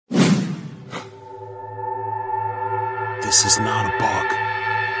This is not a bug.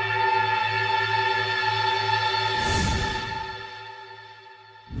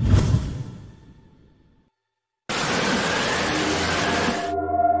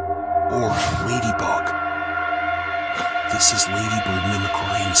 Or ladybug. This is ladybird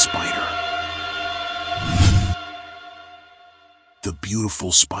mimicry spider. The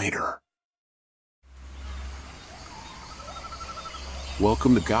beautiful spider.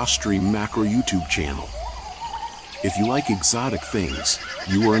 Welcome to Gostream Macro YouTube channel. If you like exotic things,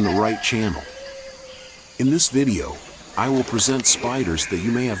 you are in the right channel. In this video, I will present spiders that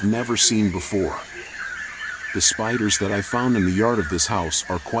you may have never seen before. The spiders that I found in the yard of this house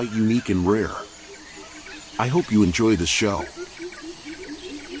are quite unique and rare. I hope you enjoy the show.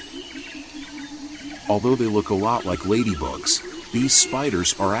 Although they look a lot like ladybugs, these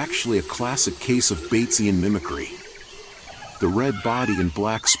spiders are actually a classic case of Batesian mimicry. The red body and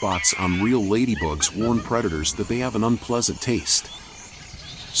black spots on real ladybugs warn predators that they have an unpleasant taste.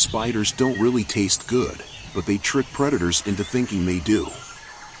 Spiders don't really taste good, but they trick predators into thinking they do.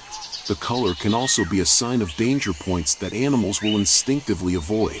 The color can also be a sign of danger points that animals will instinctively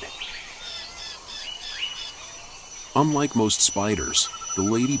avoid. Unlike most spiders, the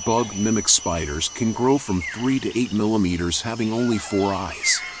ladybug mimic spiders can grow from 3 to 8 millimeters, having only 4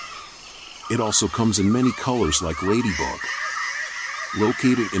 eyes. It also comes in many colors like ladybug.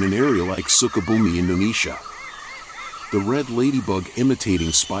 Located in an area like Sukabumi, Indonesia. The red ladybug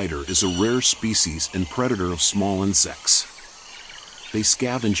imitating spider is a rare species and predator of small insects. They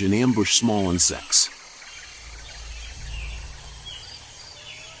scavenge and ambush small insects.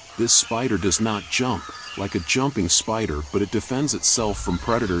 This spider does not jump like a jumping spider, but it defends itself from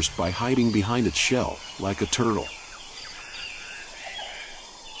predators by hiding behind its shell, like a turtle.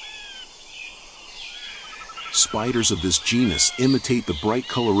 Spiders of this genus imitate the bright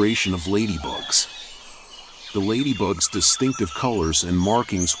coloration of ladybugs. The ladybug's distinctive colors and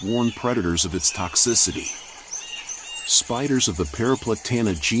markings warn predators of its toxicity. Spiders of the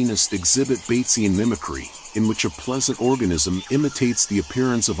Paraplectana genus exhibit Batesian mimicry, in which a pleasant organism imitates the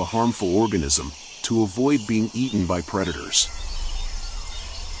appearance of a harmful organism to avoid being eaten by predators.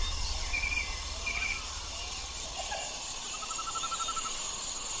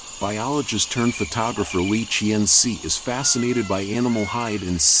 Biologist turned photographer Li Qianxi is fascinated by animal hide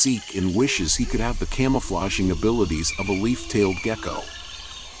and seek and wishes he could have the camouflaging abilities of a leaf-tailed gecko.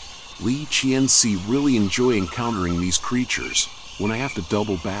 Li Qianxi really enjoy encountering these creatures, when I have to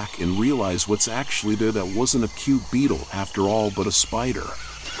double back and realize what's actually there that wasn't a cute beetle after all but a spider.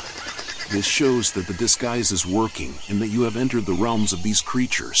 This shows that the disguise is working and that you have entered the realms of these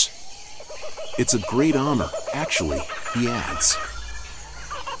creatures. It's a great honor, actually, he adds.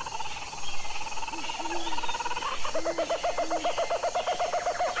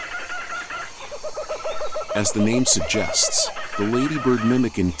 As the name suggests, the ladybird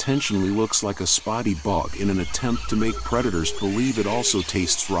mimic intentionally looks like a spotty bug in an attempt to make predators believe it also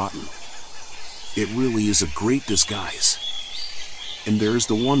tastes rotten. It really is a great disguise. And there is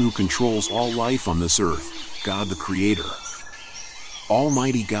the one who controls all life on this earth, God the Creator.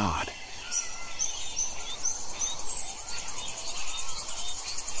 Almighty God.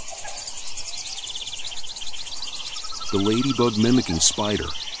 The ladybug mimicking spider,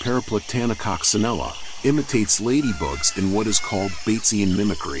 Paraplectana coccinella, imitates ladybugs in what is called Batesian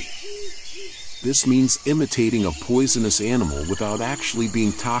mimicry. This means imitating a poisonous animal without actually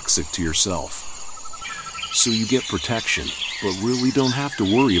being toxic to yourself. So you get protection, but really don't have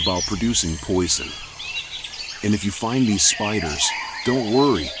to worry about producing poison. And if you find these spiders, don't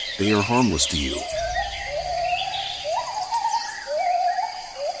worry, they are harmless to you.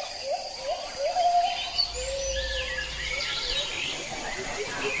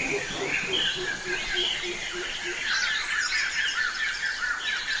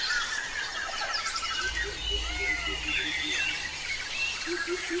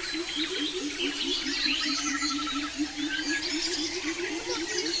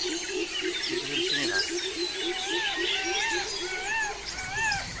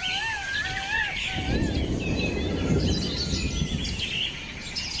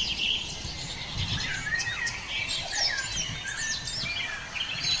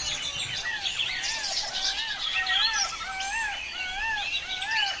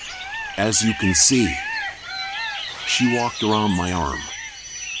 As you can see, she walked around my arm.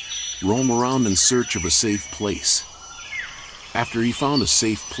 Roam around in search of a safe place. After he found a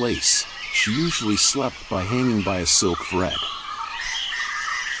safe place, she usually slept by hanging by a silk thread.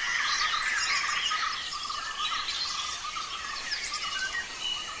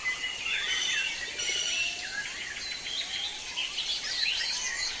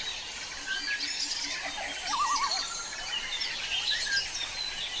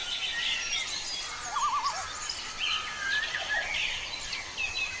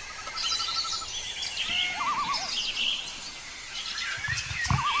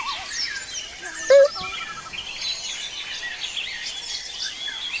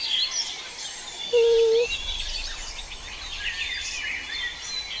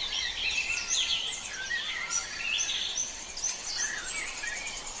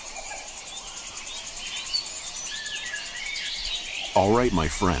 Alright my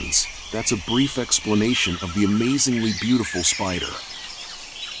friends, that's a brief explanation of the amazingly beautiful spider.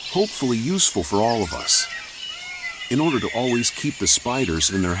 Hopefully useful for all of us. In order to always keep the spiders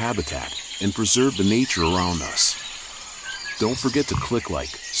in their habitat and preserve the nature around us. Don't forget to click like,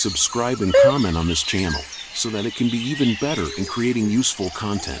 subscribe and comment on this channel so that it can be even better in creating useful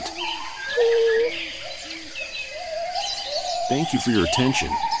content. Thank you for your attention.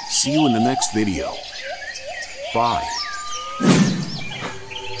 See you in the next video. Bye.